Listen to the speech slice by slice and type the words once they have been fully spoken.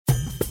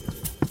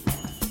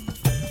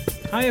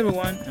Hi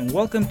everyone, and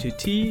welcome to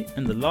Tea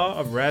and the Law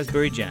of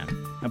Raspberry Jam,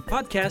 a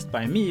podcast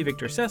by me,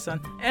 Victor Sesson,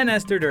 and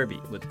Esther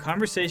Derby, with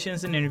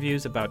conversations and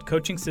interviews about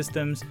coaching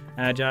systems,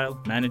 agile,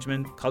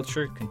 management,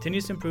 culture,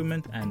 continuous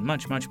improvement, and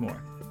much, much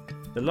more.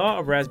 The Law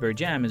of Raspberry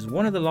Jam is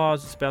one of the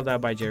laws spelled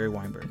out by Jerry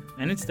Weinberg,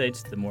 and it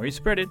states the more you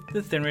spread it,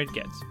 the thinner it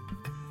gets.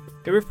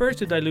 It refers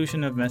to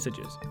dilution of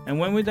messages, and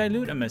when we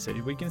dilute a message,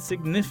 we can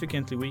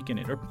significantly weaken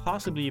it or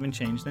possibly even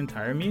change the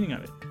entire meaning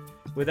of it.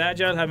 With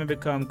Agile having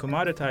become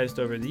commoditized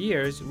over the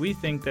years, we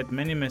think that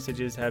many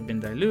messages have been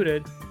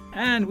diluted,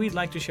 and we'd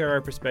like to share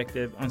our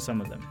perspective on some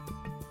of them.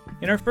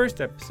 In our first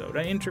episode,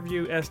 I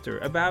interview Esther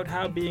about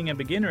how being a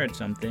beginner at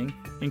something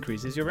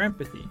increases your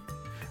empathy,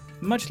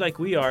 much like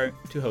we are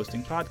to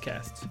hosting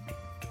podcasts.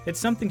 It's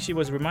something she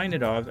was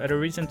reminded of at a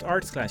recent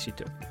arts class she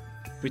took.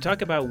 We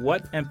talk about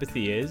what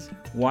empathy is,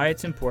 why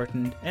it's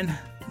important, and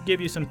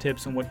give you some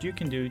tips on what you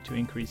can do to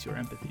increase your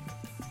empathy.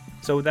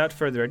 So without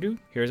further ado,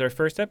 here's our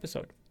first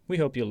episode. We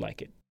hope you'll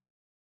like it.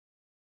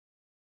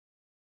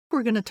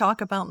 We're going to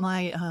talk about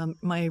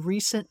my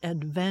recent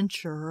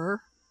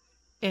adventure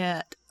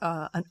at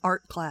an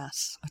art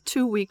class, a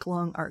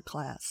 2-week-long art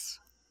class,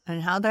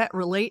 and how that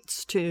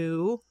relates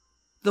to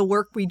the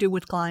work we do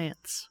with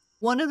clients.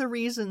 One of the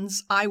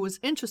reasons I was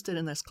interested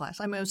in this class,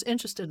 I was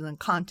interested in the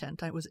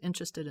content, I was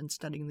interested in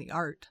studying the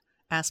art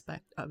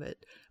aspect of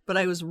it, but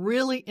I was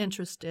really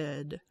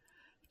interested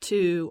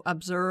to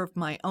observe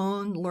my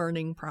own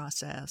learning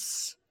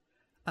process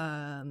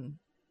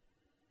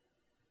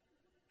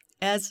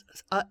as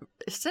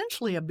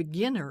essentially a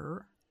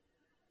beginner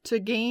to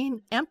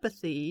gain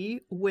empathy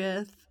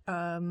with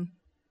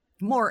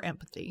more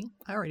empathy.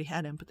 I already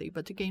had empathy,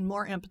 but to gain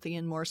more empathy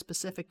and more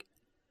specific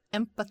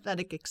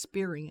empathetic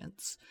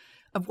experience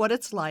of what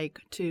it's like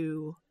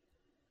to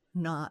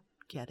not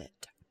get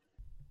it.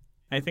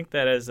 I think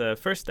that as a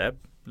first step,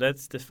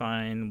 let's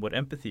define what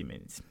empathy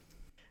means.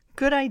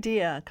 Good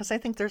idea, because I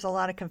think there's a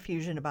lot of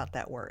confusion about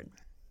that word.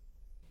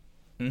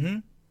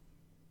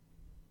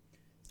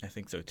 I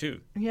think so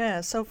too. Yeah,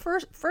 so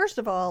first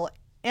of all,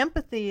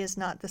 empathy is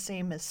not the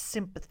same as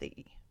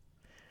sympathy.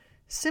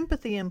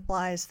 Sympathy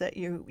implies that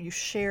you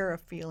share a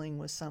feeling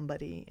with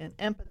somebody, and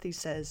empathy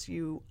says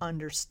you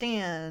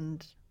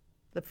understand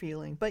the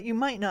feeling, but you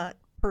might not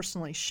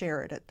personally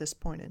share it at this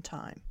point in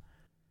time.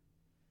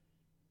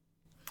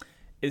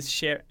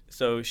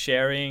 So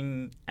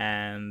sharing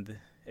and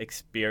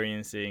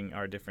experiencing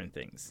are different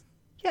things.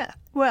 Yeah,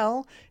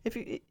 well, if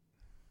you...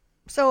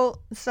 So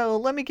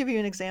let me give you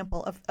an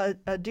example of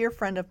a dear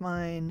friend of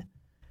mine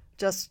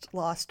just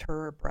lost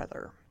her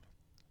brother,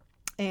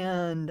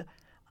 and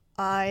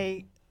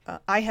I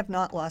have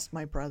not lost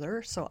my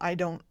brother, so I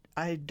don't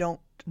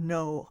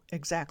know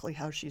exactly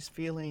how she's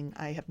feeling.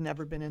 I have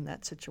never been in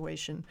that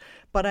situation,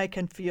 but I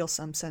can feel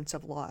some sense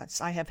of loss.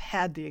 I have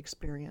had the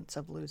experience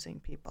of losing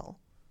people,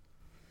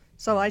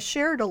 so I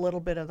shared a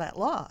little bit of that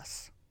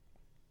loss,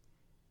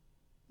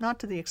 not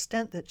to the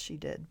extent that she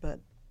did,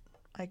 but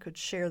I could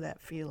share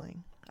that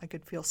feeling. I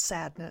could feel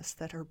sadness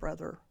that her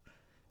brother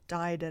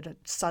died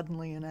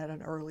suddenly and at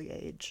an early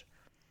age.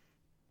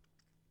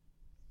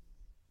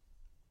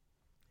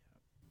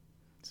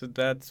 So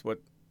that's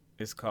what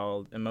is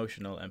called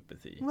emotional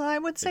empathy. Well, I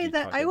would say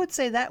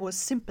that was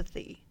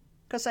sympathy,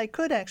 because I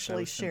could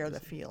actually share the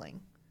feeling.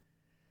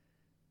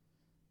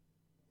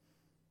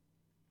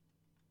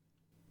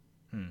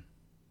 You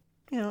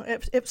know,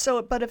 if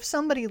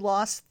somebody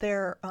lost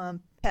their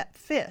pet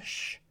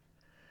fish,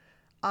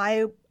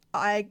 I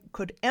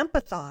could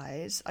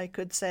empathize. I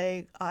could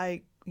say,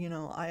 I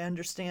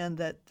understand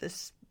that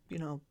this,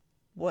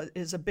 what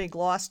is a big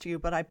loss to you,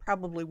 but I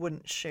probably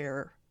wouldn't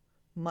share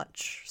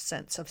much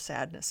sense of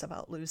sadness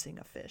about losing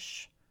a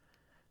fish.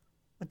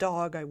 A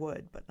dog I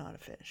would, but not a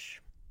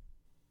fish.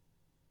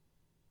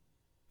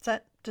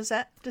 Does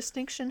that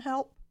distinction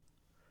help?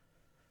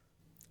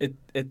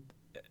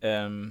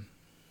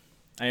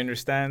 I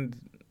understand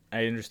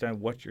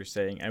what you're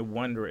saying. I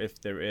wonder if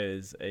there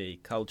is a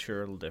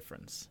cultural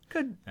difference.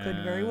 Could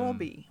very well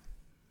be.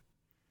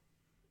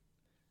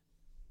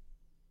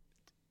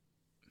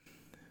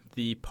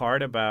 The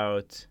part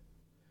about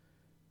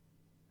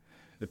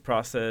the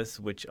process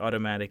which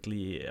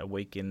automatically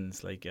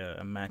awakens like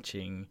a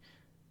matching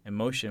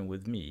emotion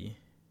with me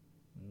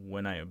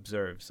when I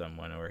observe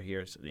someone or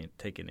hear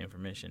taken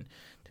information,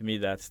 to me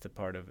that's the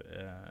part of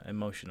the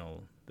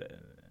emotional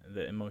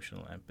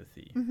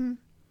empathy. Mm-hmm.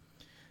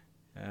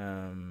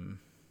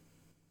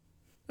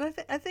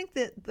 I think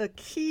that the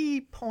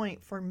key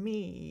point for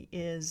me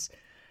is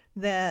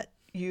that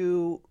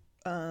you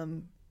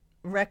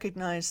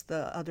recognize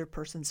the other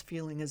person's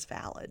feeling as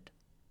valid,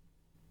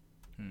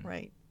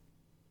 right?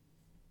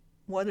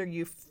 Whether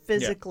you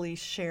physically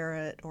share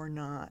it or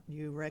not,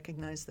 you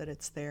recognize that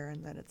it's there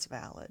and that it's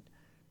valid.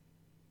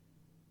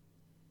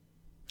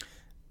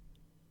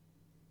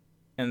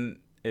 And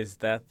is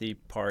that the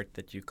part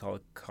that you call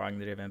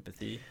cognitive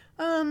empathy?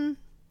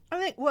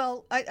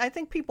 I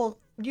think people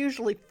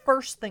usually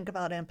first think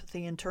about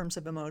empathy in terms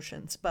of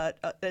emotions, but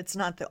it's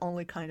not the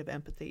only kind of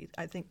empathy.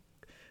 I think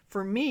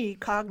for me,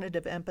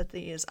 cognitive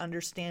empathy is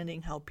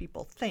understanding how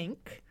people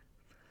think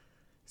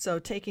So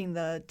taking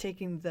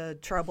the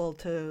trouble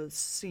to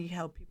see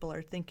how people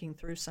are thinking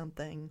through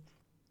something.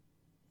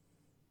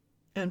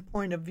 And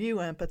point of view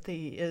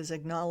empathy is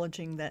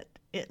acknowledging that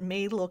it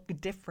may look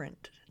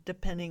different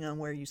depending on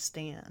where you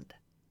stand.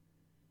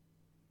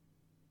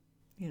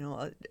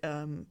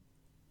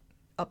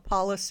 A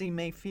policy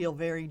may feel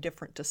very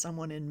different to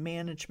someone in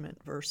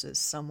management versus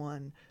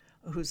someone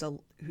who's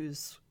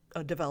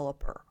a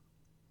developer,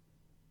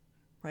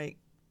 right?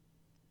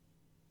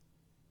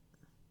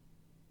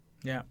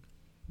 Yeah.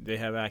 They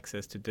have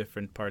access to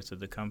different parts of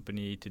the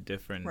company, to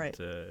different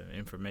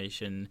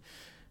information,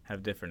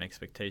 have different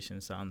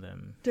expectations on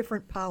them.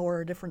 Different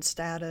power, different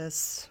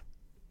status,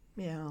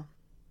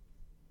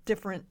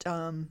 different,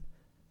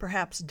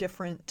 perhaps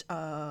different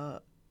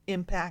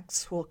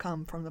impacts will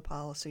come from the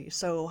policy.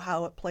 So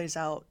how it plays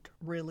out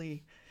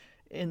really,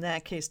 in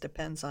that case,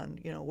 depends on,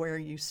 where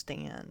you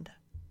stand.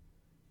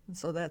 And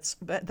so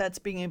that's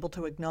being able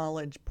to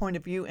acknowledge, point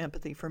of view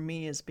empathy for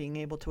me is being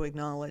able to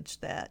acknowledge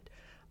that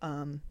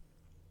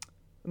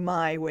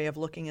my way of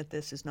looking at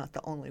this is not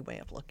the only way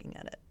of looking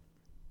at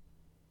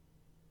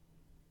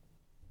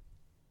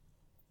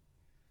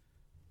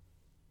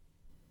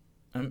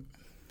it.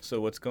 So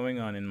what's going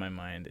on in my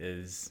mind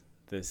is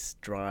this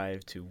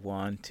drive to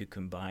want to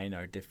combine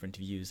our different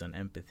views on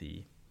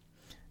empathy.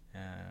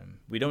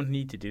 We don't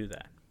need to do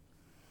that.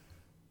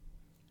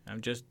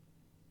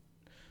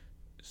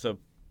 So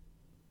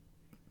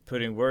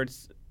putting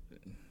words,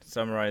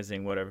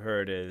 summarizing what I've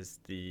heard is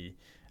the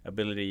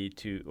ability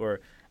to,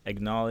 or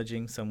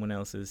acknowledging someone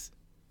else's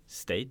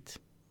state,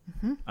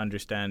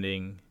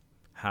 understanding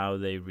how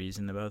they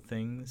reason about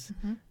things,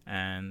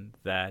 and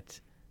that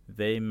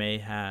they may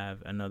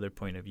have another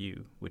point of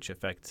view which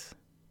affects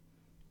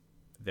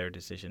their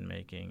decision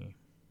making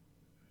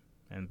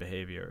and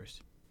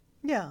behaviors.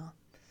 Yeah.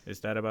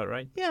 Is that about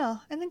right? Yeah,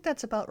 I think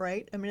that's about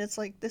right. I mean, it's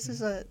like this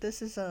is a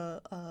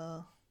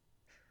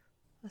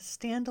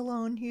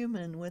standalone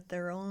human with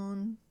their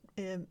own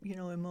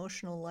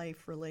emotional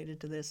life related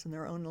to this and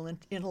their own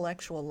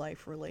intellectual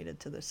life related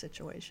to the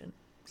situation.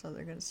 So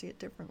they're going to see it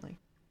differently.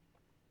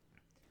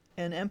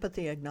 And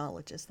empathy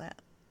acknowledges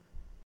that.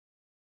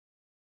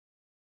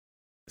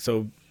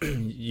 So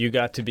you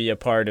got to be a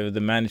part of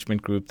the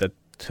management group that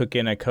took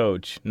in a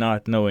coach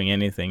not knowing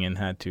anything and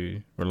had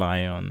to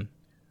rely on.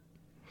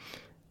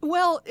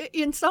 Well,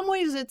 in some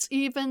ways it's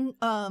even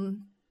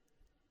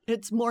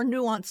it's more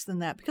nuanced than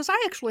that, because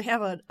I actually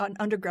have an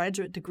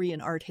undergraduate degree in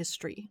art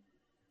history.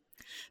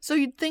 So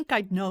you'd think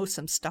I'd know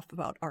some stuff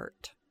about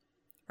art,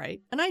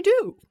 right? And I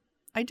do.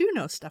 I do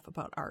know stuff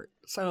about art.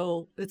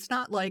 So it's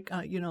not like,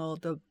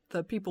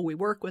 the people we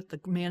work with,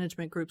 the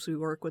management groups we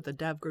work with, the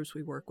dev groups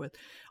we work with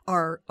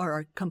are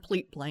a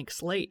complete blank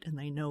slate and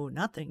they know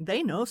nothing.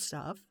 They know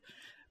stuff,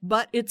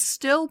 but it's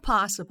still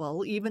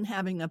possible, even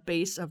having a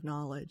base of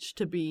knowledge,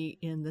 to be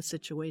in the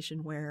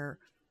situation where,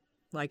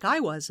 like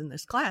I was in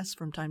this class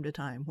from time to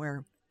time,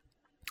 where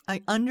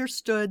I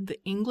understood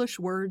the English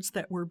words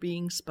that were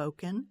being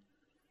spoken,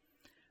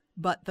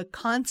 but the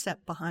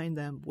concept behind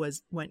them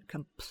went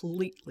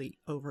completely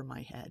over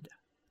my head.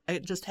 I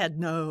just had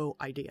no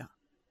idea.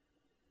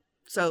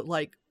 So,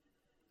 like,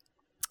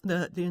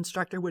 the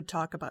instructor would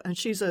talk about, and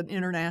she's an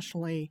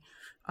internationally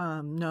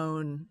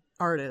known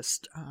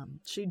artist.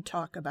 She'd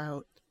talk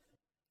about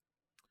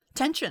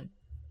tension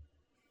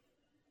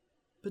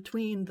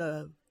between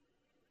the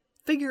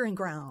figure and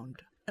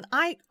ground. And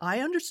I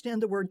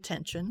understand the word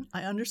tension.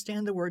 I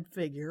understand the word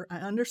figure. I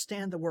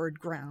understand the word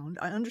ground.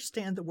 I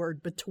understand the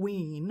word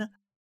between.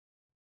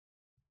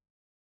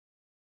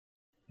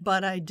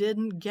 But I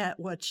didn't get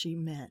what she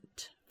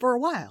meant for a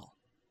while,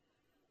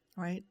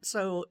 right?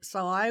 So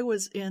I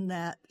was in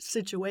that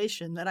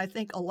situation that I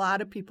think a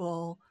lot of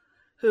people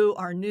who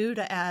are new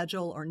to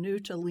Agile or new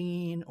to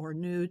Lean or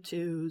new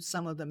to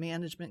some of the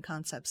management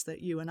concepts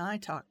that you and I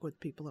talk with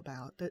people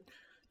about, that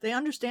they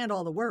understand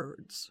all the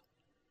words.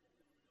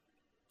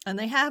 And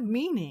they have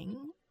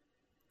meaning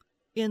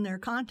in their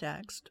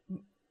context,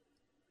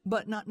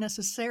 but not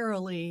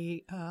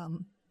necessarily,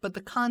 but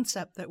the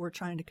concept that we're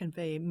trying to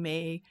convey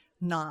may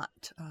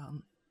not,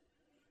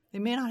 they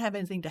may not have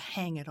anything to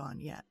hang it on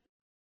yet.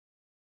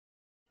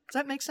 Does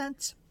that make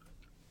sense?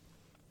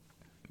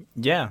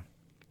 Yeah.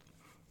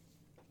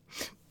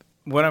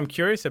 What I'm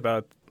curious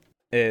about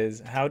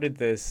is, how did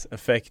this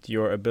affect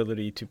your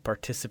ability to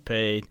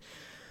participate?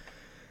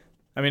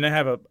 I mean, I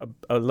have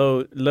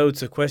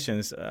loads of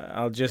questions.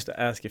 I'll just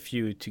ask a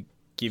few to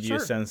give you a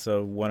sense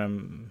of what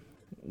I'm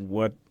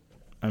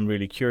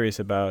really curious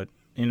about.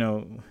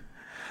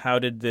 How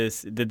did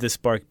this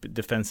spark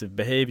defensive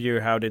behavior?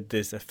 How did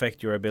this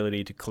affect your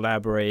ability to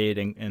collaborate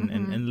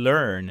and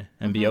learn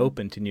and be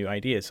open to new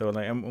ideas? So,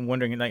 like, I'm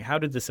wondering, like, how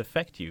did this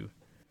affect you?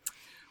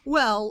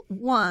 Well,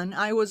 one,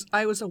 I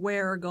was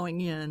aware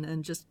going in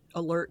and just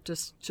alert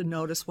just to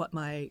notice what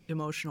my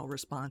emotional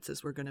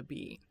responses were going to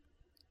be.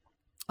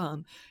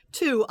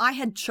 Two, I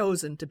had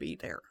chosen to be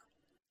there.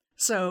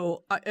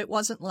 So it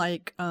wasn't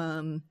like,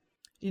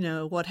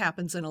 what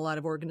happens in a lot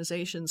of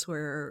organizations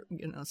where,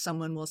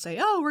 someone will say,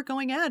 oh, we're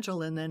going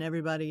agile, and then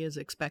everybody is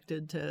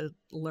expected to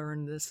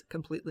learn this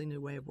completely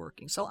new way of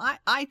working. So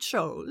I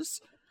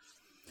chose,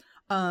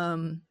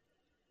 and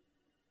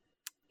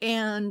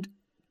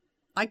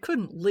I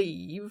couldn't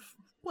leave.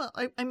 Well,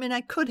 I mean, I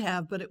could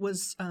have, but it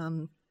was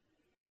a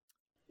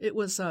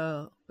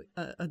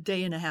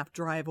day and a half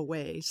drive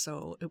away,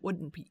 so it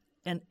wouldn't be,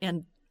 and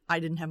I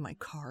didn't have my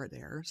car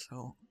there,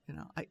 so,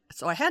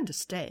 I had to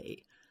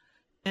stay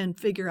and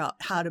figure out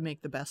how to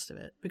make the best of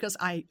it, because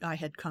I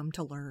had come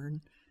to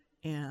learn,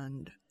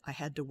 and I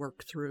had to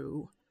work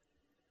through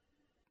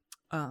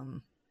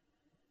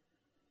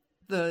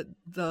the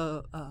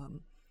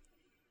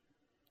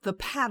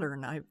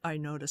pattern I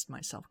noticed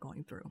myself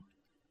going through.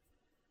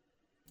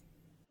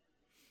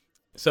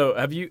 So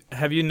have you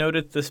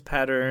noted this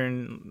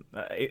pattern?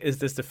 Is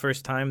this the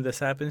first time this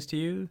happens to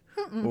you?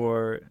 Mm-mm.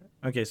 Or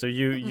okay, so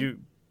you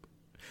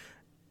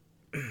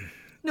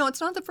No,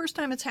 it's not the first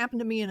time it's happened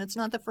to me, and it's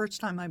not the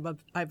first time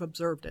I've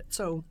observed it.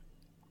 So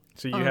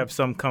you have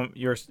some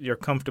you're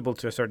comfortable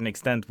to a certain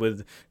extent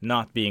with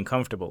not being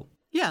comfortable.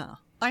 Yeah,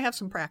 I have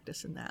some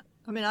practice in that.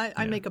 I mean,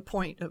 I make a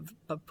point of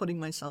putting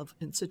myself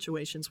in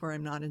situations where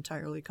I'm not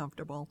entirely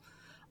comfortable,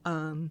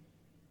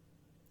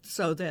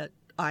 so that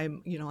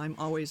I'm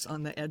always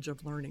on the edge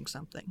of learning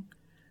something.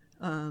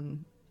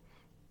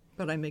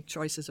 But I make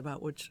choices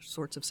about which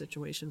sorts of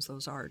situations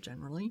those are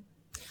generally.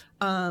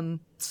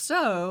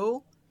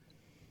 So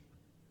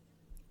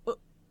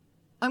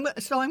I'm going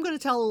to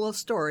tell a little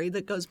story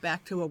that goes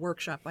back to a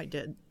workshop I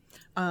did,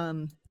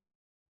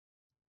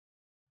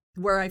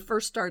 where I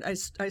first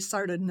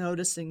started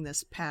noticing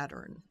this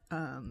pattern,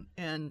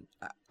 and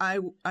I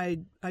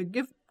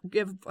give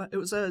it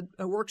was a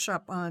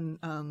workshop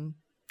on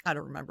I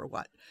don't remember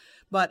what,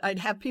 but I'd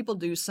have people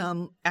do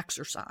some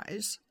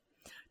exercise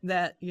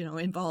that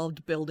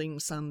involved building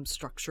some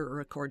structure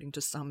according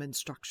to some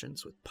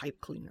instructions with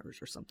pipe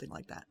cleaners or something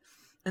like that,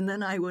 and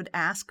then I would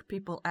ask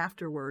people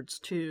afterwards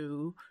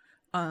to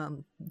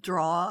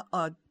draw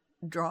a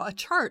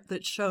chart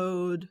that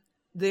showed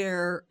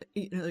their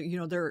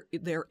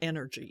their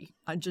energy.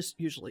 I just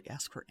usually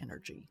ask for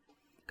energy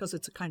because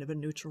it's a kind of a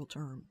neutral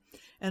term,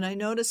 and I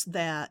noticed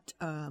that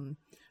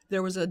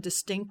there was a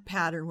distinct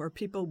pattern where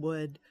people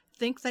would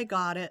think they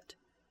got it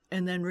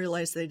and then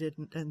realize they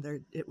didn't, and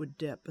it would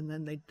dip, and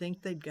then they'd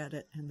think they'd get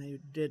it and they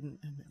didn't,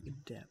 and it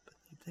would dip.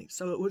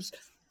 So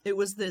it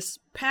was this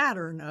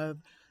pattern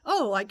of,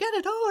 oh, I get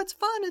it. Oh, it's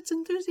fun. It's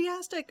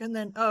enthusiastic. And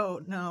then, oh,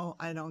 no,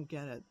 I don't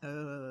get it.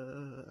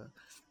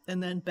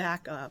 And then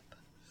back up.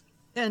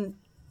 And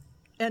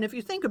if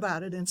you think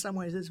about it, in some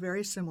ways, it's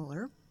very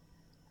similar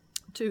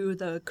to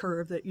the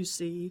curve that you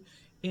see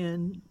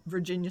in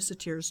Virginia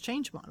Satir's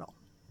change model.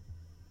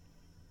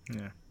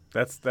 Yeah,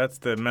 that's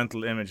the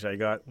mental image I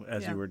got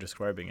as you were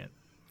describing it.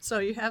 So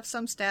you have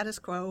some status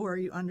quo where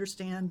you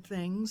understand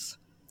things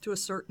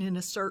in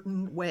a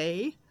certain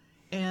way,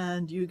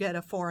 and you get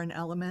a foreign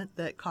element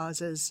that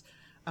causes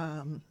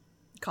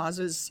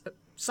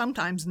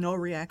sometimes no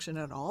reaction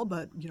at all,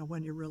 but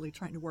when you're really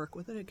trying to work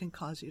with it, it can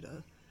cause you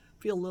to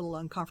feel a little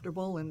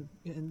uncomfortable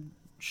and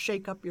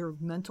shake up your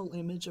mental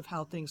image of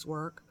how things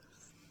work.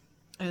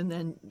 And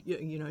then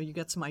you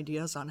get some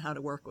ideas on how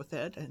to work with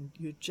it, and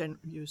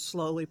you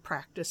slowly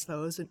practice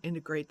those and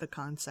integrate the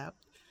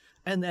concept,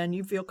 and then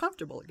you feel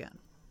comfortable again.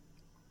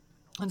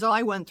 And so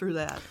I went through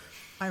that.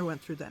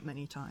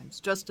 Many times,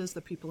 just as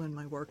the people in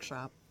my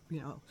workshop,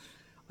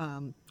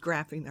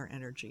 graphing their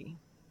energy,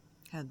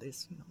 had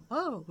this,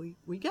 oh,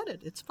 we get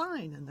it, it's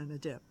fine, and then a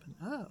dip, and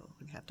oh,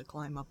 we have to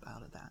climb up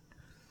out of that.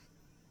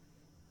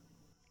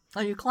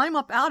 And you climb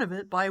up out of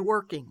it by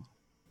working,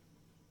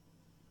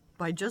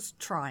 by just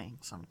trying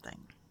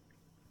something.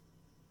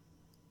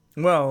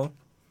 Well,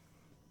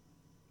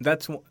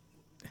 that's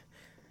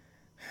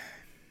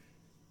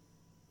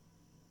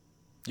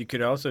you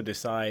could also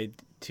decide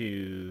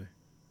to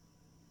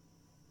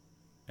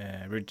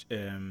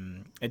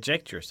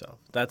eject yourself.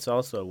 That's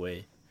also a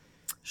way.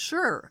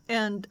 Sure,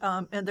 and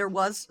there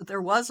was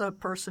a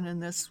person in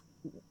this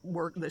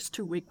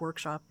 2-week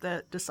workshop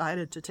that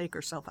decided to take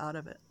herself out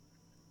of it.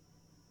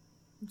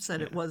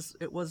 Said it was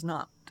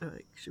not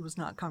she was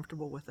not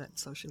comfortable with it,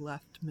 so she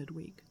left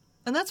midweek,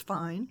 and that's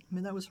fine. I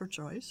mean, that was her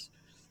choice.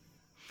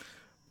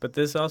 But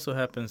this also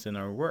happens in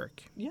our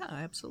work. Yeah,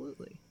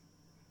 absolutely.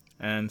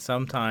 And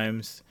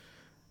sometimes.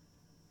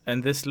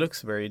 And this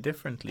looks very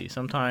differently.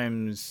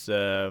 Sometimes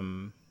a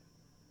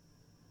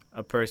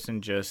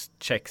person just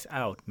checks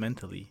out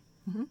mentally,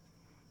 mm-hmm.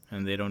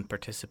 and they don't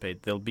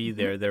participate. They'll be mm-hmm.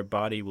 there. Their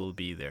body will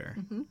be there.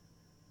 Mm-hmm.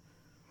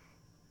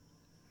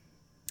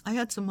 I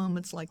had some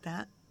moments like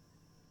that.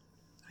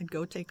 I'd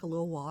go take a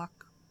little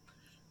walk.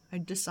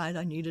 I'd decide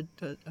I needed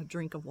a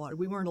drink of water.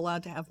 We weren't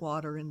allowed to have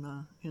water in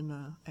the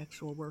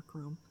actual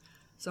workroom,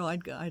 so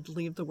I'd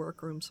leave the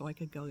workroom so I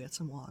could go get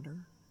some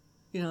water.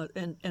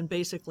 And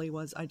basically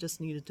I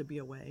just needed to be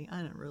away.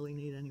 I didn't really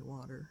need any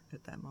water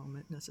at that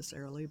moment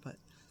necessarily, but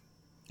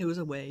it was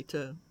a way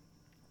to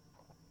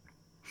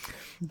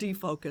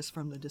defocus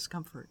from the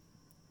discomfort.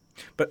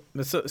 But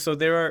so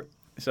there are,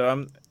 So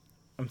I'm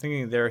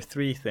thinking there are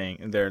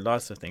there are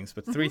lots of things,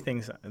 but three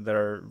things that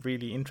are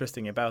really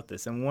interesting about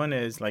this. And one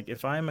is, like,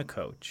 if I'm a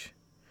coach,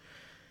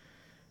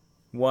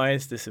 why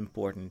is this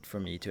important for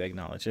me to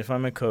acknowledge? If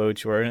I'm a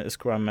coach or a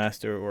Scrum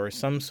Master or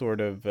some sort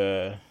of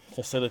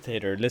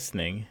facilitator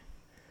listening,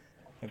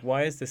 like,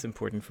 why is this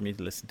important for me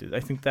to listen to? I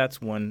think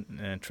that's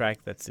one track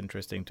that's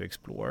interesting to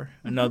explore.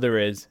 Another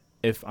is,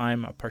 if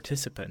I'm a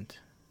participant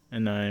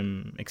and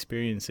I'm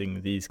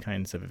experiencing these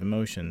kinds of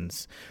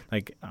emotions,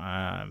 like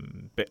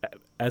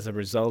as a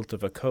result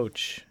of a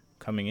coach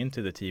coming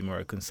into the team or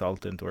a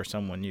consultant or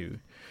someone new.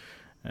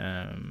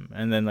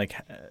 And then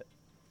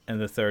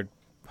and the third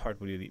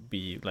part would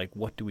be like,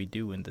 what do we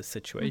do in this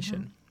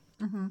situation?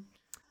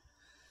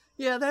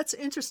 Yeah, that's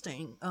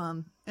interesting.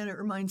 And it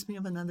reminds me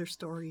of another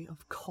story,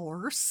 of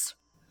course.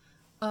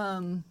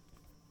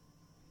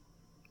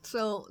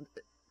 So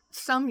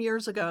some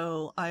years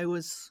ago, I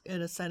was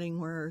in a setting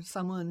where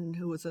someone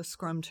who was a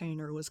Scrum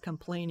trainer was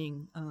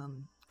complaining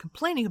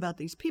about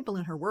these people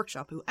in her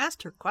workshop who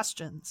asked her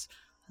questions,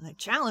 and they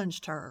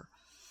challenged her,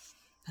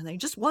 and they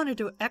just wanted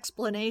to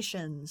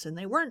explanations, and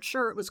they weren't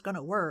sure it was going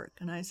to work.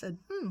 And I said,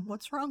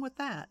 what's wrong with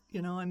that?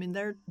 I mean,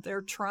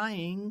 they're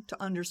trying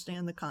to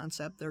understand the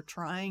concept. They're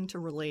trying to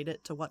relate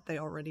it to what they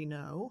already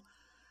know.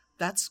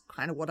 That's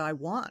kind of what I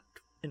want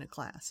in a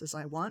class, is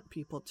I want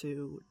people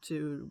to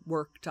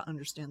work to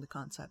understand the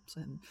concepts.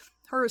 And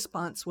her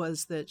response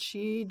was that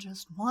she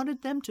just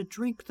wanted them to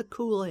drink the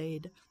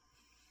Kool-Aid,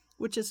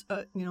 which is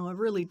a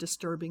really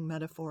disturbing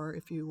metaphor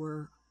if you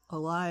were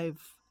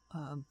alive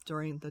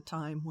during the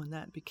time when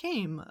that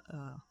became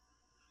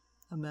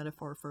a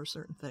metaphor for a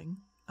certain thing.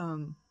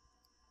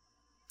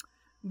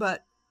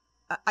 But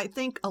I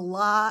think a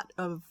lot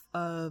of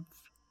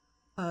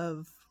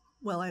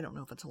well, I don't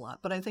know if it's a lot,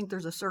 but I think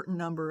there's a certain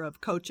number of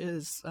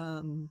coaches,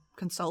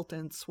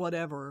 consultants,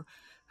 whatever,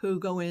 who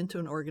go into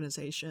an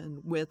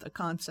organization with a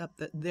concept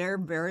that they're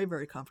very,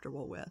 very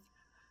comfortable with,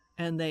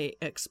 and they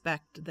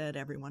expect that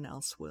everyone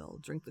else will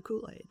drink the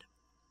Kool-Aid,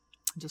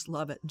 just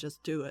love it,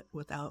 just do it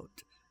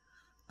without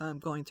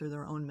going through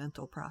their own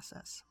mental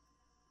process.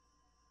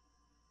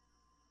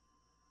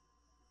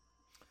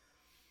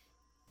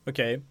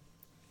 Okay.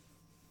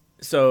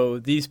 So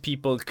these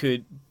people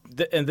could,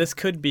 and this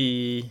could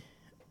be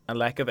a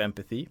lack of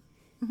empathy,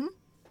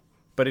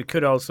 but it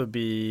could also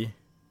be,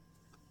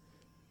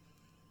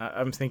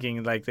 I'm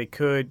thinking, like, they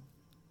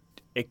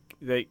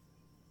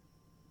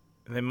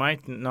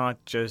might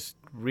not just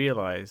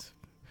realize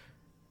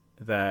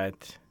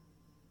that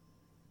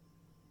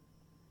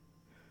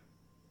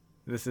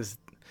this is,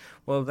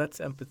 well, that's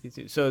empathy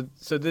too. So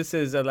this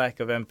is a lack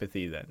of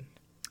empathy then.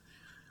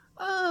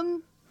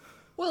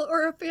 Well,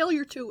 or a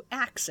failure to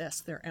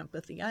access their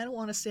empathy. I don't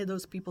want to say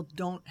those people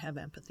don't have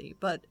empathy,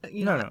 but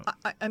No.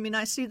 I mean,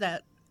 I see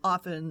that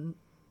often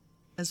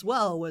as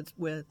well with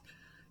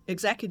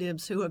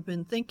executives who have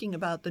been thinking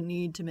about the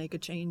need to make a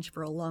change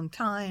for a long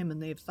time,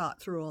 and they've thought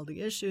through all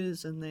the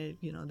issues, and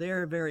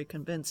they're very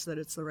convinced that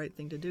it's the right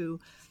thing to do,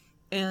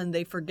 and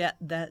they forget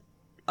that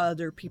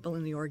other people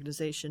in the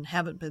organization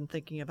haven't been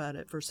thinking about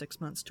it for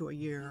 6 months to a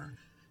year,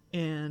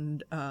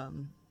 and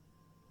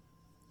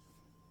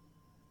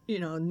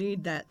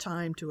need that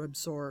time to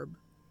absorb.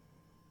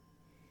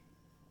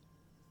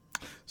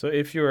 So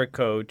if you're a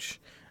coach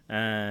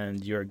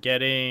and you're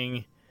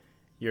getting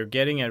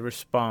a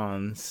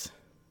response,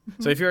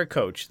 so if you're a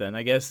coach, then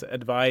I guess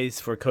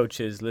advice for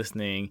coaches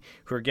listening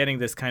who are getting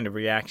this kind of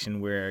reaction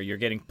where you're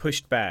getting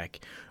pushed back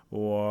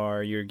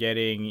or you're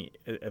getting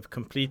a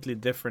completely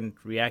different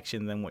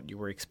reaction than what you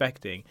were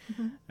expecting,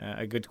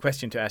 a good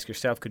question to ask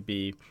yourself could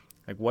be,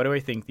 like, what do I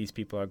think these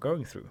people are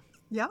going through?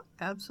 Yeah,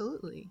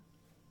 absolutely.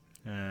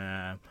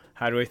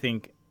 How do I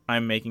think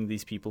I'm making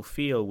these people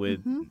feel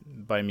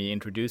by me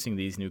introducing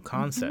these new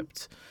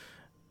concepts?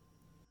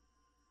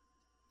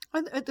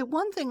 The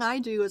one thing I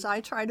do is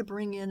I try to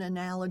bring in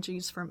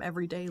analogies from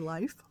everyday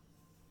life,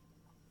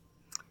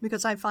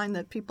 because I find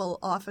that people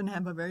often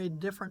have a very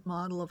different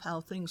model of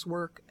how things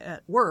work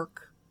at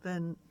work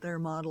than their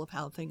model of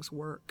how things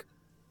work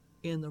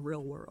in the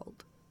real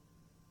world.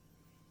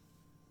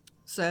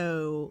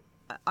 So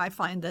I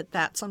find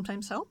that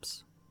sometimes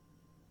helps.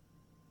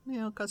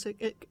 Because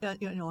it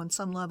on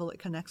some level it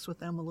connects with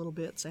them a little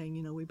bit,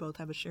 saying, we both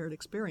have a shared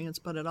experience,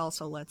 but it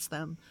also lets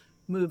them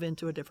move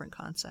into a different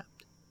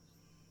concept.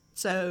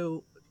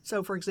 So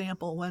for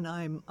example, when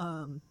I'm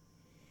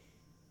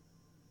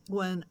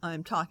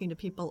talking to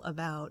people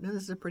about, and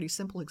this is a pretty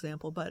simple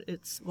example, but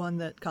it's one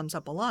that comes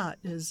up a lot,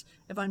 is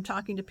if I'm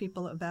talking to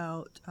people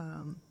about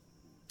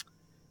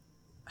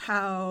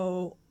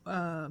how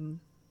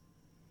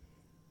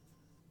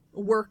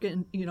work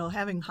in,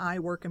 having high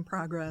work in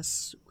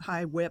progress,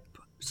 high WIP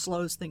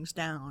slows things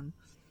down.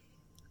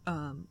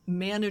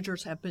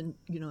 Managers have been,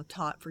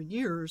 taught for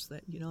years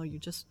that, you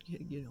just,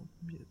 you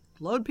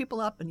load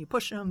people up and you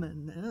push them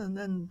and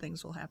then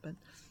things will happen.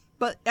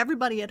 But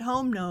everybody at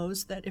home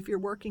knows that if you're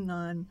working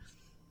on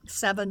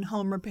 7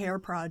 home repair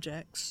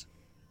projects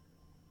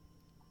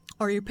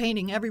or you're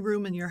painting every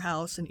room in your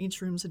house, and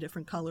each room's a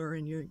different color,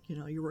 and you're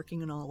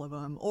working on all of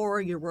them, or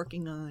you're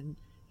working on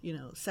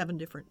 7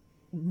 different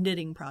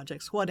knitting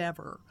projects,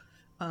 whatever.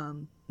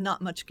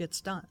 Not much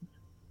gets done,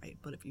 right?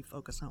 But if you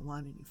focus on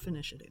one and you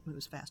finish it, it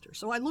moves faster.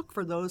 So I look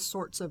for those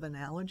sorts of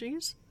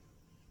analogies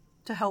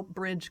to help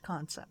bridge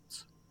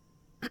concepts.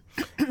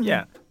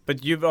 Yeah,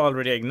 but you've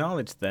already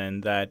acknowledged then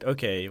that,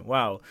 okay,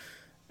 wow,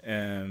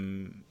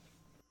 the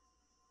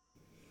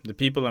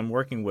people I'm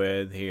working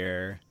with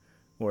here,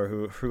 or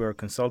who are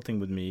consulting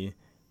with me,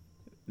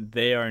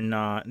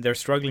 they're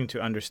struggling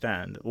to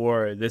understand,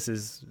 or this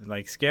is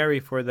like scary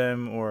for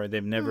them, or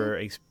they've never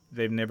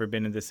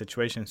been in this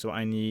situation. So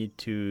I need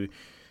to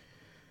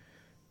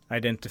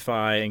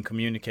identify and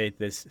communicate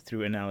this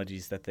through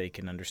analogies that they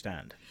can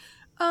understand.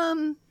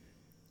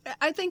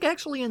 I think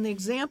actually in the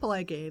example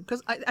I gave,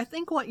 because I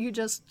think what you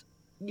just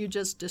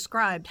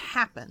described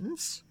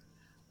happens,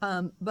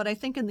 but I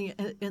think in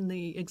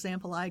the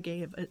example I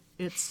gave,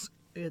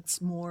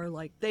 it's more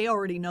like they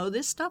already know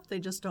this stuff, they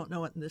just don't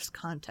know it in this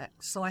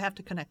context. So I have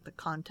to connect the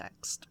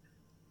context.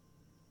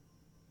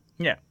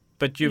 Yeah,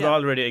 but you've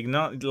already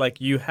acknowledged, like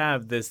you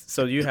have this,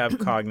 so you have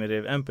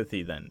cognitive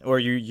empathy then, or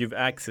you've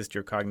accessed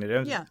your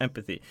cognitive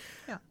empathy.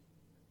 Yeah.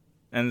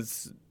 And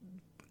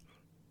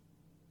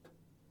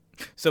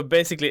so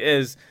basically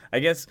I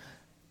guess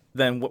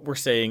then what we're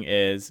saying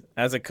is,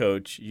 as a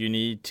coach, you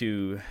need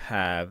to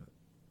have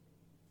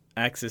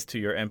access to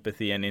your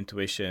empathy and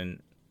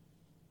intuition,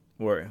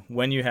 or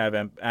when you have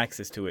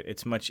access to it,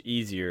 it's much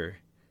easier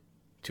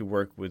to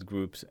work with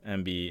groups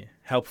and be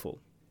helpful.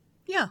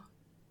 Yeah.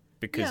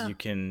 Because you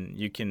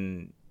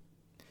can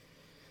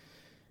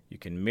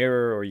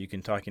mirror, or you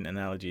can talk in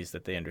analogies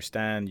that they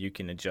understand. You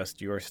can adjust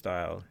your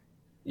style.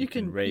 You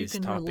can relate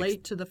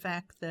to the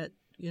fact that,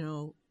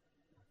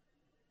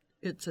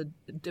 it's a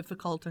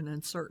difficult and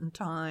uncertain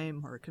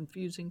time or a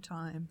confusing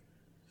time,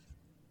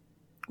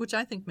 which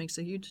I think makes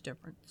a huge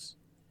difference.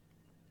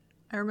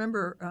 I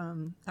remember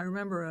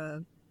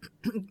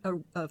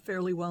a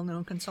fairly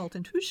well-known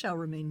consultant who shall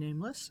remain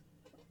nameless,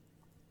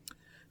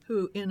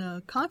 who in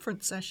a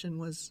conference session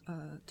was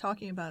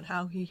talking about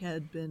how he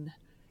had been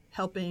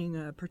helping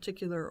a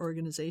particular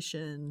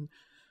organization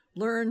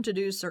learn to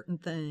do certain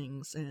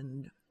things,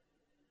 and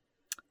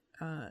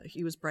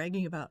he was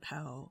bragging about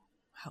how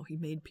he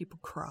made people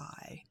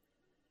cry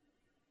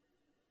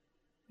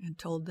and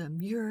told them,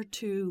 you're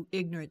too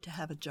ignorant to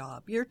have a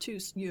job. You're too,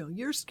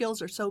 your skills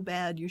are so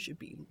bad, you should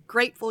be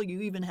grateful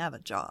you even have a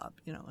job,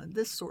 and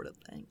this sort of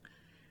thing.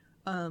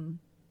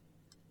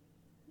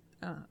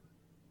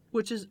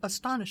 Which is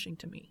astonishing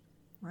to me,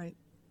 right?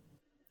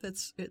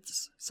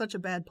 It's such a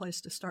bad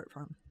place to start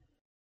from.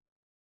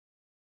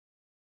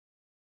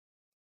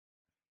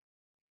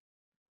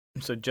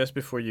 So just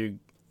before you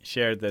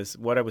shared this,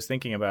 what I was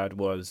thinking about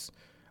was,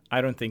 I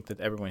don't think that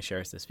everyone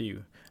shares this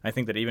view. I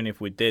think that even if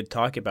we did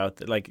talk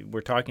about, like we're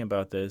talking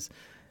about this,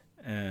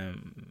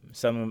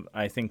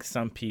 I think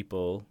some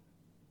people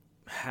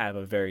have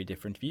a very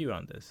different view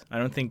on this.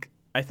 I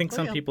think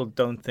some people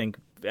don't think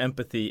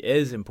empathy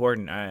is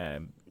important.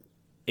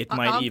 It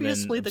might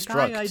obviously even the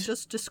obstruct. guy I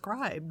just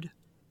described.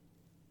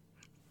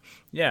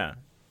 Yeah.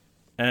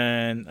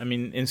 And I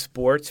mean, in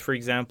sports, for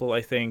example,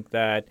 I think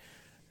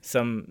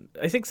some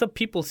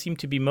people seem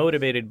to be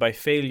motivated by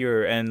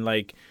failure and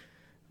like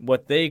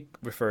what they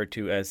refer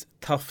to as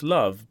tough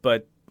love,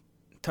 but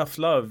tough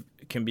love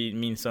can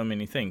mean so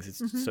many things.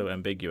 It's so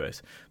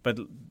ambiguous.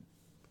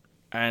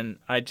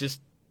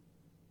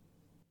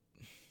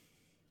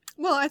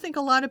 Well, I think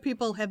a lot of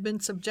people have been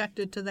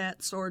subjected to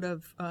that sort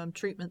of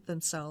treatment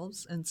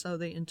themselves, and so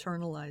they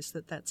internalize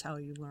that that's how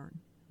you learn.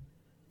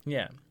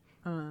 Yeah.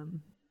 I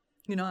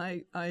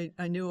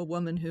knew a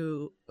woman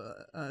who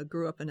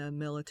grew up in a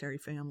military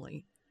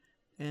family,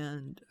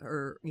 and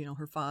her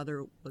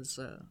father was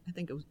I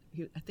think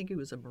he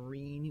was a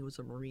Marine. He was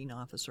a Marine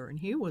officer, and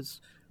he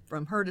was,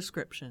 from her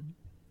description,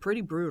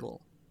 pretty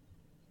brutal.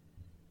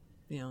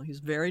 He's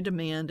very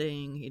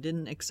demanding. He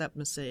didn't accept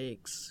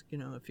mistakes.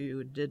 If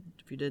you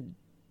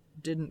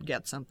didn't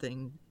get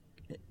something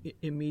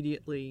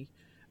immediately,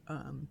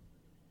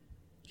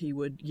 he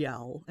would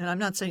yell. And I'm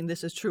not saying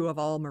this is true of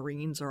all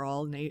Marines or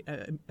all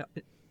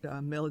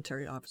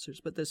military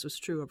officers, but this was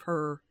true of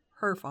her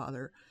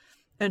father.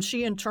 And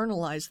she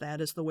internalized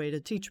that as the way to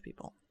teach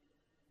people.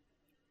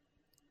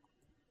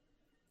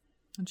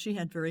 And she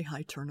had very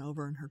high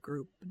turnover in her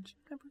group, and she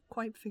never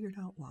quite figured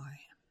out why.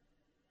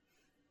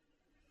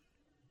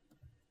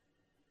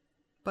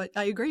 But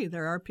I agree,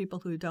 there are people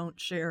who don't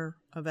share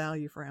a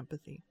value for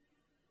empathy.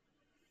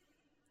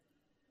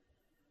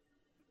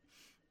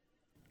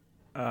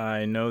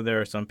 I know there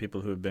are some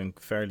people who have been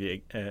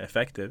fairly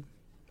effective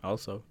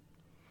also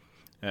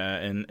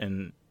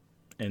in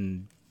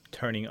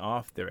turning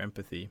off their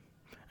empathy.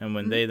 And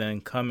when they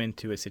then come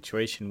into a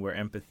situation where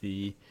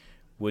empathy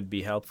would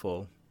be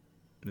helpful,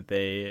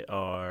 they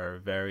are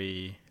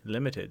very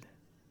limited.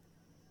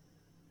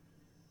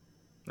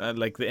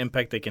 Like the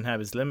impact they can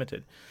have is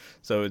limited.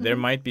 So there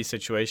might be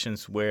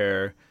situations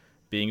where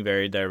being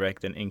very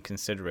direct and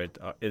inconsiderate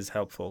is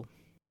helpful.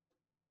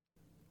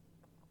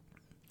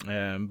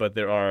 But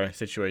there are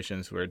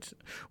situations where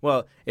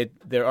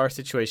there are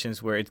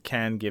situations where it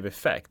can give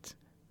effect.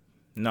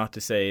 Not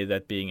to say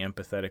that being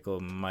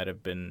empathetical might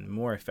have been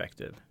more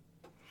effective.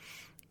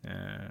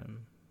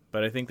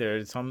 But I think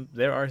there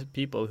are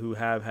people who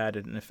have had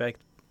an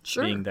effect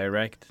Sure. being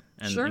direct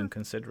and Sure.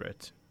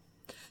 inconsiderate.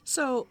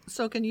 So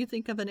can you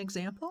think of an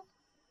example?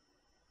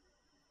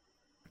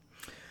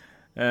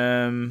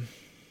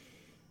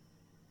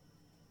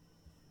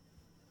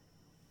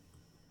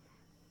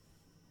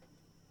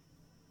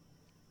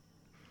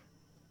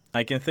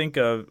 I can think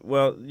of,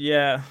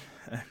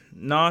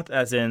 not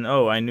as in,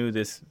 I knew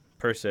this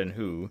person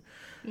who,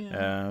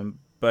 Yeah.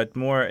 but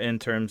more in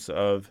terms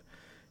of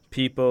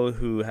people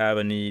who have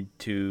a need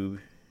to,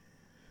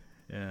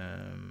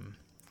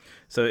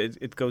 so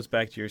it goes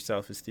back to your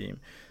self-esteem.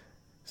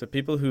 So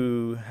people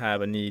who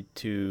have a need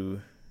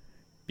to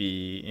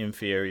be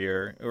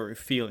inferior or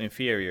feel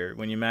inferior,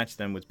 when you match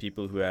them with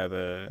people who have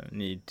a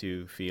need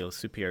to feel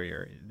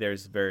superior,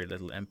 there's very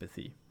little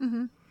empathy.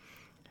 Mm-hmm.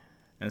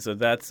 And so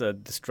that's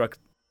an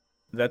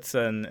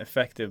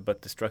effective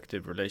but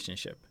destructive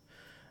relationship.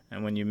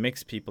 And when you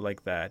mix people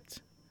like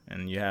that,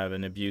 and you have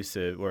an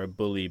abusive or a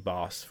bully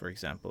boss, for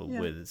example,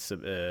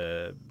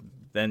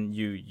 then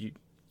you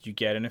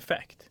get an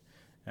effect.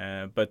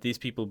 But these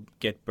people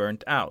get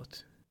burnt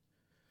out.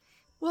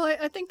 Well,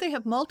 I think they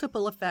have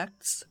multiple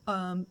effects,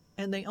 and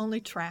they only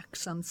track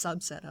some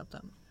subset of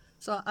them.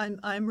 So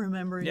I'm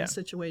remembering a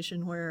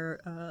situation where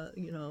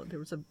there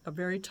was a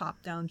very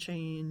top-down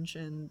change,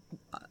 and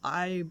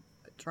I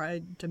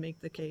tried to make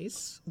the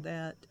case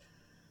that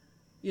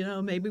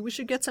maybe we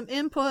should get some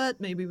input.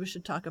 Maybe we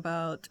should talk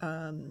about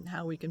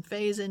how we can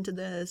phase into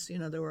this.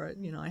 There were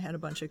I had a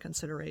bunch of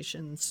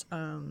considerations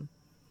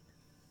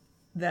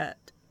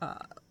that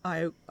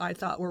I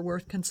thought were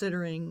worth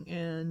considering,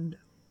 and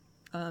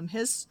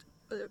his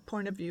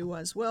point of view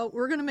was, well,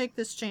 we're going to make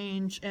this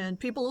change, and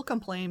people will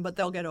complain, but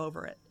they'll get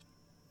over it.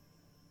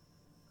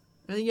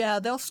 Yeah,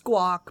 they'll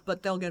squawk,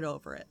 but they'll get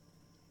over it.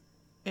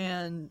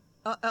 And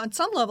on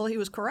some level, he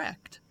was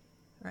correct,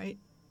 right?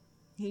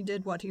 He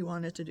did what he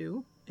wanted to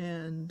do,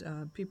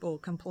 and people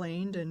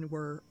complained and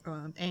were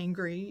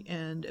angry,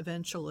 and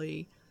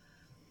eventually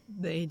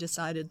they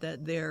decided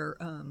that their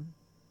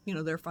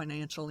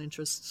financial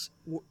interests,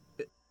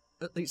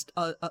 at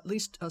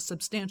least a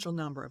substantial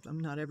number of them,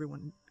 not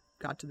everyone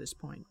got to this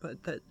point,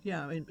 but that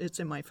it's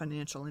in my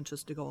financial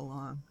interest to go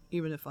along,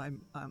 even if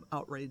I'm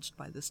outraged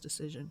by this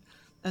decision.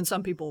 And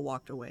some people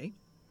walked away.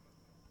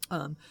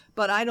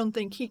 But I don't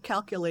think he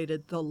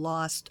calculated the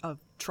loss of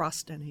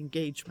trust and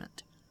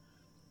engagement.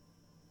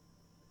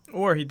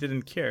 Or he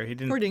didn't care. He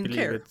didn't believe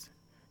care. it.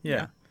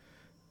 Yeah.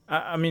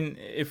 I mean,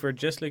 if we're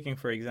just looking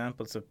for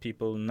examples of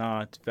people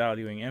not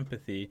valuing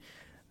empathy,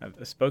 I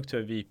spoke to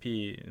a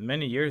VP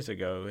many years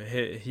ago.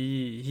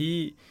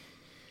 He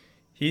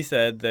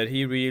said that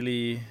he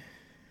really,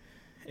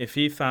 if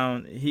he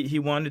found, he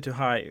wanted to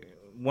hire,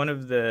 one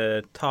of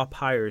the top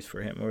hires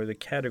for him, or the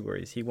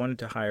categories, he wanted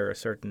to hire a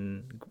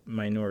certain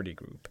minority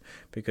group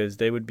because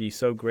they would be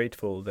so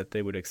grateful that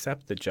they would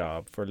accept the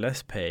job for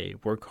less pay,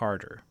 work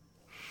harder.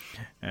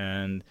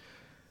 And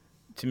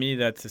to me,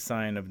 that's a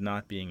sign of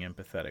not being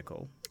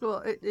empathetical.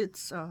 Well,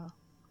 it's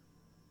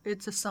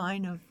a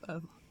sign of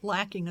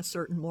lacking a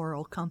certain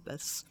moral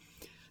compass.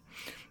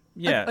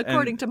 Yeah,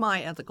 according to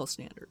my ethical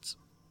standards.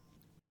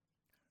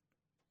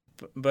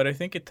 But I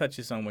think it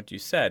touches on what you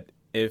said.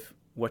 If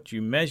what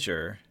you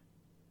measure,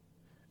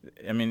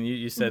 I mean,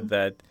 you said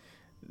that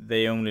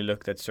they only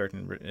looked at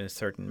certain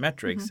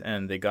metrics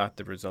and they got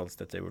the results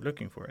that they were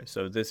looking for.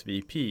 So this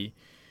VP,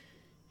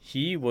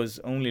 he was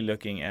only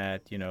looking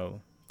at,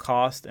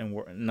 cost and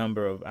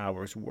number of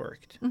hours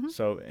worked.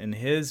 So in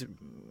his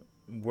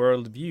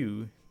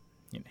worldview,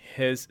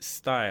 his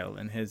style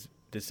and his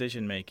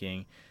decision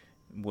making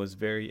was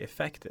very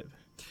effective.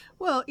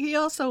 Well, he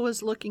also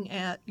was looking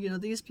at,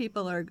 these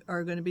people are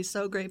going to be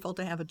so grateful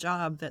to have a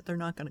job that they're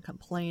not going to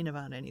complain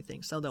about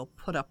anything. So they'll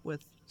put up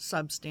with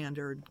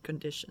substandard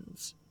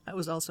conditions. That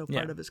was also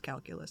part of his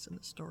calculus in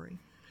the story.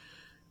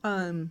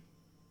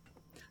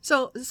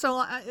 So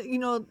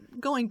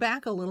going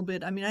back a little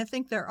bit, I mean, I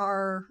think there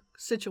are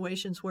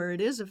situations where it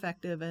is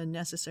effective and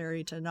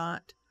necessary to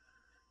not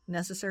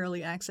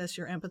necessarily access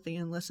your empathy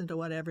and listen to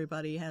what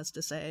everybody has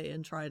to say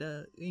and try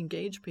to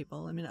engage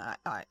people. I mean,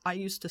 I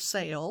used to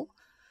sail,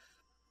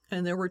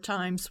 and there were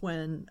times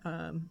when,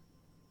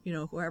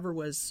 whoever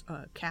was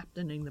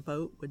captaining the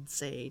boat would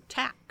say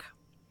tack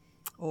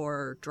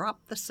or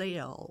drop the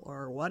sail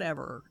or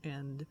whatever,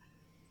 and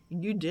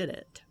you did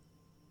it.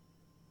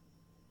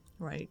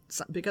 Right?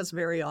 Because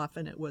very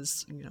often it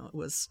was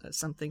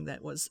something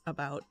that was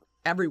about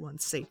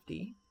everyone's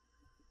safety.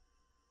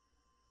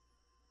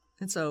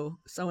 And so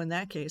in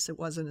that case, it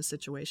wasn't a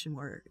situation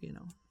where, you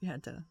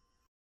had to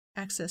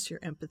access your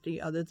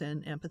empathy other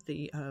than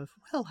empathy of,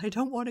 well, I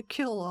don't want to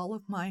kill all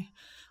of my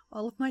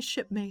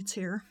shipmates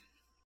here.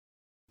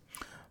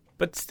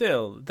 But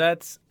still,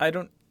 these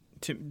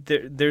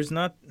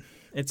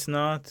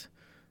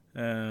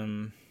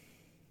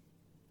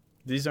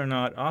are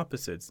not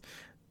opposites.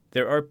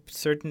 There are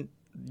certain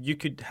you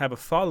could have a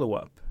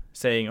follow-up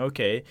saying,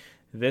 okay,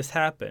 this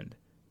happened.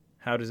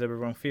 How does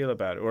everyone feel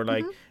about it? Or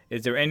like,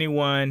 is there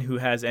anyone who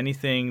has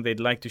anything they'd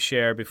like to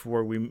share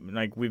before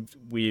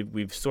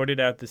we've sorted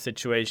out the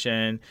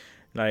situation?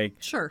 Like,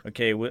 Sure.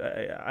 Okay,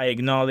 I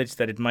acknowledge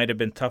that it might have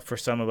been tough for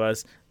some of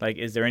us. Like,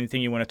 is there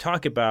anything you want to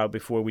talk about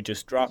before we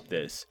just drop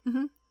this?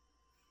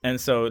 And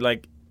so,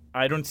 like,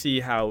 I don't see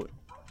how,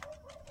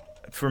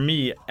 for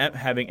me,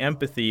 having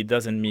empathy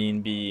doesn't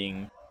mean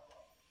being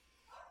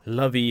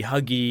lovey,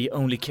 huggy,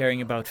 only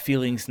caring about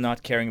feelings,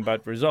 not caring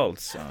about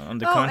results. On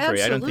the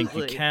contrary, absolutely. I don't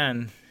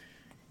think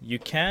you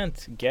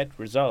can't get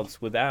results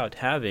without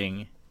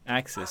having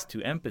access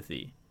to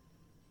empathy.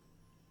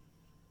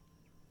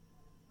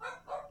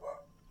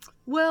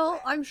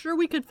 Well, I'm sure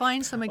we could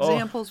find some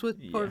examples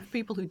for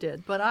people who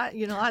did, but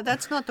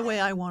that's not the way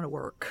I want to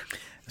work.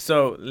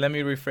 So let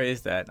me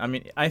rephrase that. I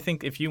mean, I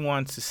think if you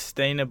want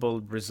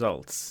sustainable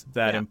results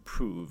that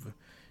improve,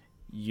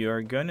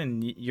 you're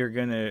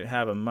gonna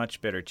have a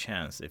much better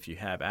chance if you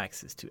have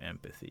access to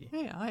empathy.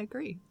 Yeah, I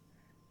agree.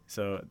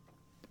 So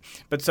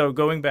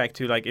going back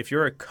to, like, if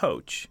you're a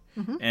coach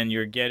and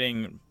you're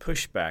getting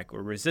pushback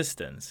or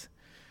resistance,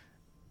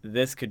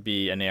 this could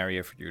be an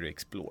area for you to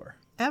explore.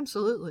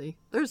 Absolutely.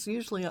 There's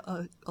usually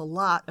a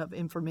lot of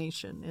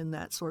information in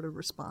that sort of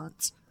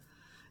response.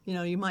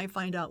 You might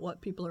find out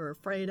what people are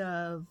afraid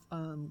of,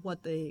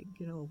 what they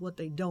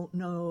don't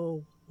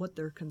know, what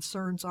their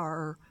concerns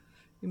are.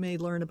 You may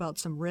learn about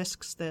some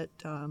risks that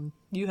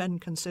you hadn't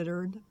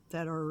considered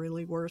that are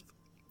really worth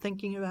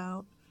thinking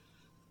about.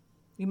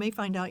 You may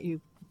find out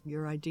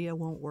your idea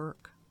won't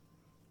work.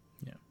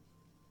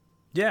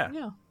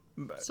 Yeah.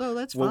 So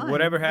that's fine.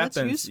 Whatever That's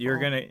happens, useful.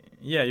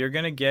 you're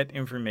gonna get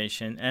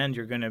information, and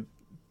you're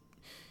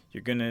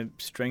gonna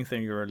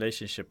strengthen your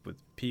relationship with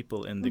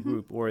people in the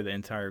group or the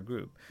entire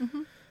group.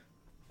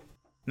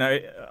 Now,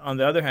 on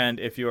the other hand,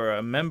 if you're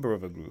a member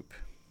of a group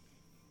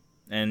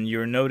and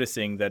you're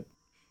noticing that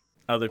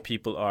other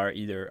people are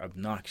either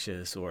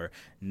obnoxious or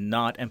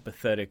not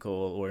empathetical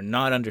or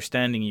not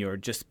understanding you or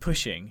just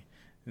pushing,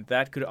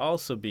 that could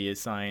also be a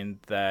sign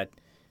that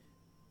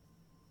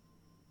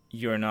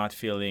you're not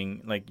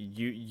feeling like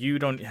you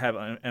don't have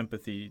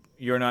empathy.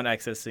 You're not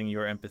accessing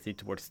your empathy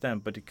towards them,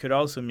 but it could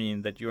also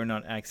mean that you're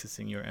not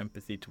accessing your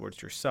empathy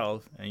towards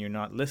yourself, and you're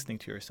not listening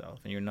to yourself,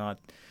 and you're not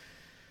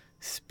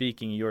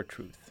speaking your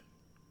truth.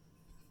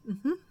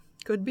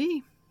 Could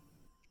be.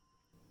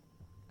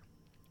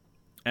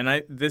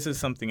 And this is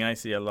something I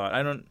see a lot.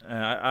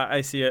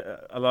 I see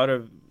a lot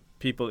of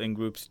people in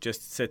groups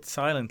just sit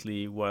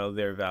silently while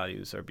their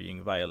values are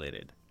being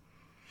violated.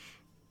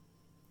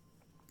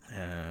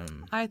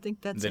 I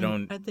think that's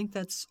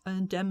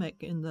endemic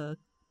in the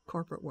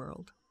corporate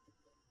world.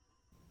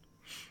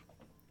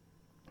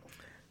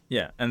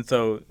 Yeah, and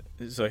so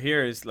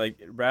here is, like,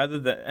 rather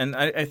than, and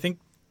I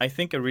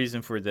think a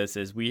reason for this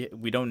is we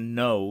don't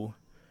know.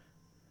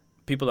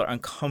 People are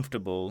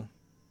uncomfortable.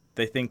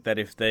 They think that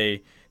if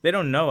they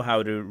don't know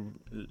how to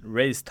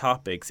raise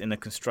topics in a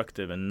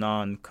constructive and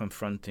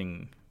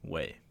non-confronting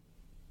way.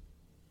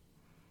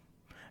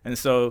 And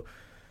so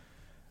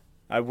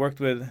I've worked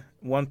with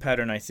one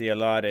pattern I see a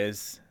lot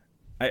is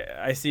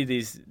I see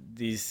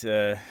these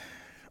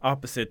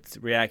opposite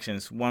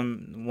reactions.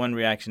 One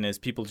reaction is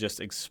people just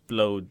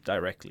explode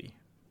directly.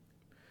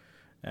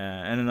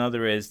 And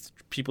another is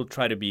people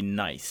try to be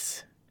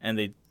nice and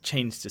they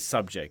change the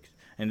subject.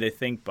 And they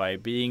think by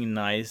being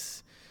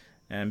nice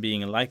and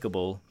being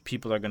likable,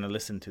 people are going to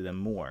listen to them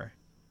more.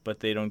 But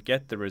they don't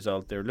get the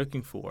result they're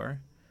looking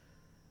for.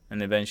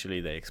 And eventually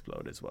they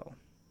explode as well.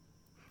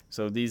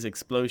 So these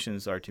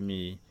explosions are, to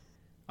me,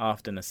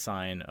 often a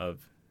sign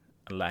of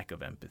a lack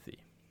of empathy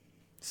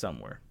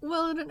somewhere.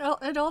 Well,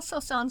 it also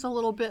sounds a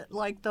little bit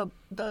like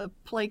the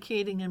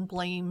placating and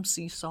blame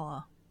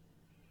seesaw.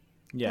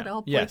 Yeah.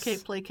 I'll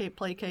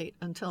placate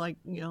until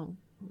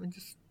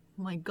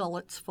my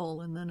gullet's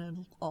full, and then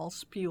it'll all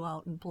spew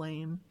out in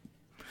blame.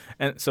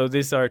 And so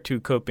these are two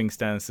coping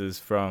stances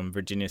from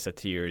Virginia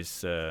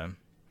Satir's.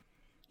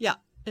 Yeah,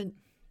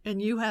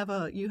 and you have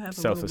a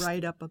little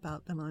write up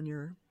about them on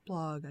your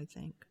blog, I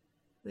think,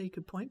 that you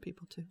could point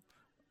people to.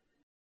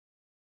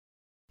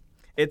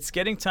 It's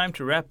getting time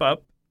to wrap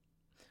up.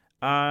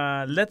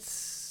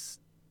 Let's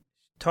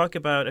talk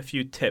about a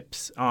few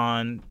tips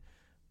on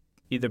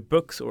either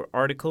books or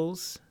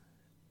articles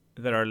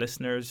that our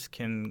listeners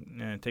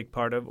can take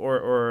part of,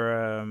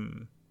 or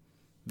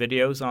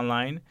videos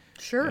online.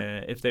 Sure.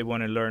 If they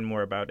want to learn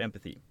more about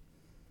empathy.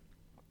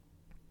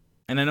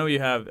 And I know you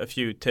have a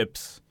few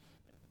tips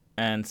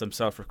and some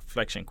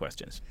self-reflection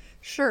questions.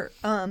 Sure.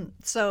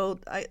 So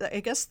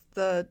I guess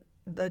the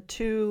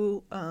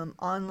two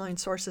online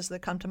sources that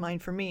come to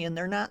mind for me, and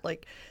they're not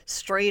like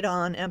straight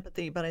on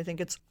empathy, but I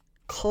think it's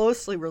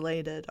closely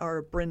related,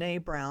 are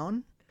Brene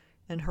Brown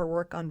and her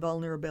work on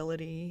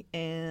vulnerability,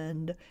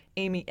 and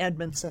Amy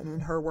Edmondson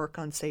and her work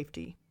on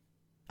safety.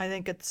 I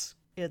think it's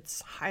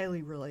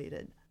highly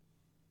related.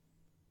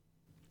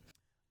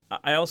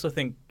 I also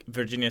think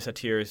Virginia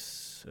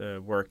Satir's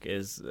work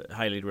is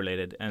highly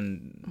related,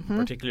 and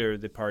particularly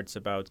the parts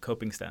about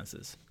coping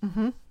stances.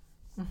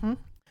 Mm-hmm.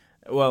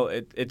 Well,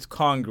 it's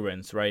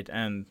congruence, right?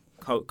 And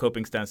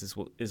coping stance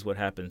is what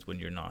happens when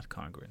you're not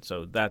congruent.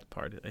 So that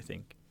part, I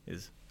think,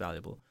 is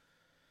valuable.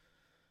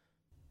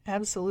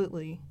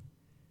 Absolutely.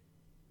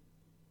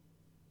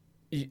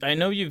 I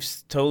know you've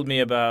told me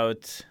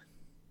about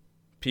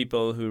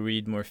people who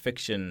read more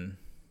fiction.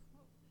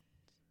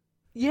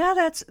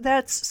 Yeah,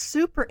 that's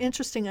super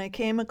interesting. I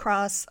came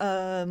across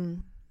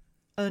an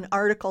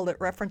article that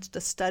referenced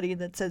a study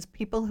that says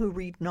people who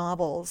read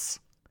novels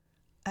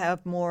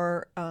have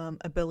more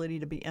ability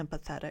to be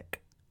empathetic.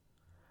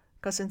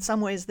 Because in some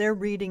ways they're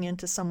reading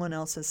into someone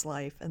else's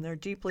life and they're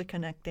deeply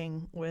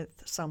connecting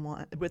with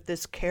someone, with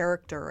this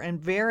character. And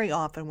very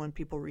often when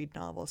people read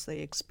novels, they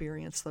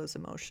experience those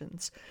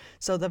emotions.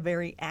 So the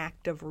very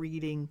act of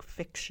reading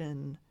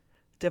fiction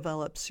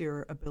develops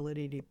your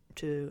ability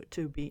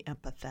to be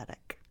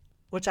empathetic,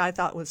 which I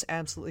thought was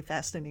absolutely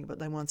fascinating. But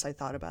then once I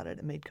thought about it,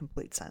 it made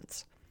complete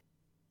sense.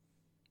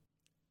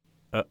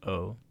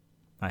 Uh-oh.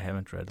 I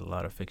haven't read a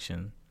lot of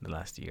fiction the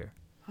last year.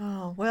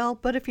 Oh, well,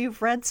 but if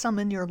you've read some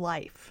in your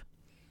life,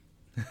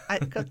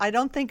 I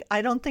don't think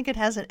it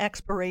has an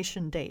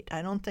expiration date.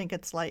 I don't think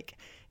it's like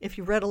if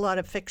you read a lot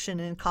of fiction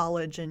in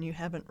college and you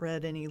haven't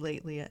read any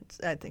lately.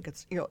 I think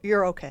it's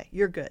you're okay.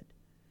 You're good.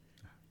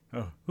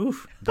 Oh,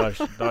 oof!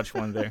 Dodge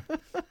one there.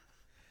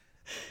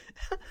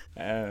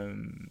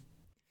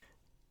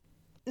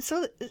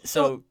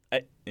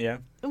 Yeah.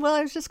 Well,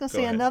 I was just going to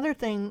say ahead. another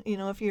thing.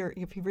 If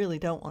you really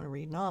don't want to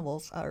read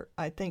novels,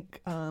 I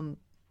think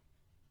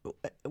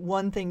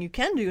one thing you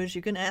can do is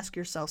you can ask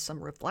yourself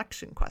some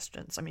reflection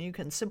questions. I mean, you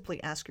can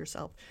simply ask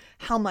yourself,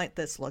 how might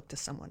this look to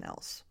someone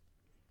else?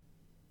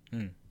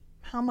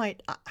 How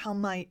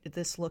might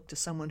this look to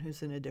someone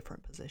who's in a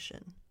different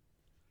position?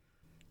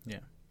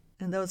 Yeah.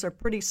 And those are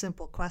pretty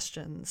simple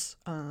questions.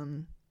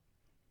 And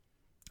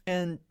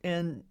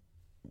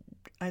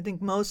I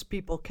think most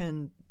people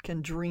can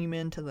dream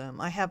into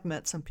them. I have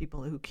met some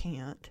people who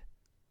can't.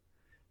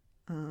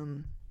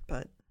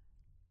 But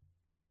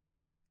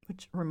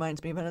which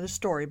reminds me of another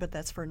story, but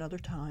that's for another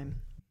time.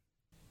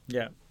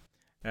 Yeah.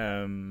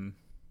 I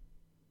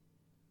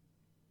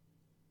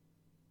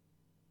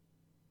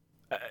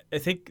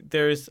think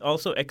there's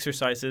also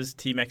exercises,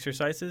 team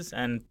exercises,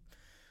 and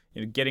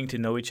getting to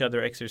know each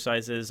other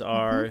exercises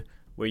are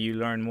where you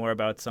learn more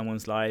about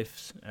someone's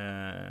life.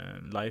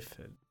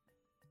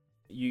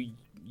 You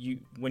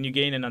when you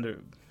gain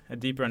a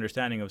deeper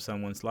understanding of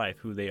someone's life,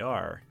 who they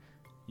are,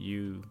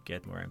 you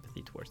get more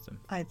empathy towards them.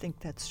 I think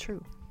that's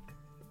true.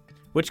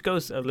 Which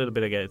goes a little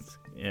bit against,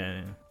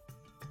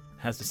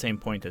 has the same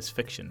point as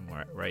fiction,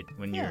 right?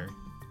 When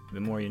the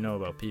more you know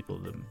about people,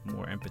 the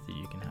more empathy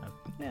you can have.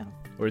 Yeah.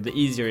 Or the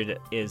easier it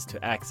is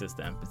to access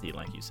the empathy,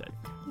 like you said.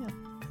 Yeah.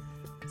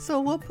 So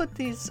we'll put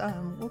these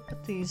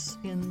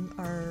in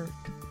our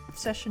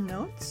session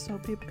notes so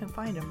people can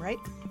find them, right?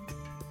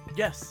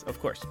 Yes, of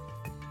course.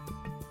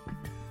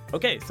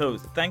 Okay, so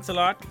thanks a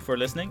lot for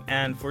listening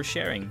and for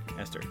sharing,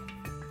 Esther.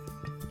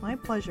 My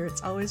pleasure.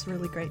 It's always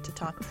really great to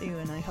talk with you,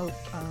 and I hope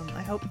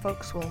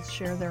folks will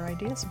share their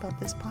ideas about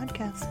this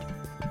podcast.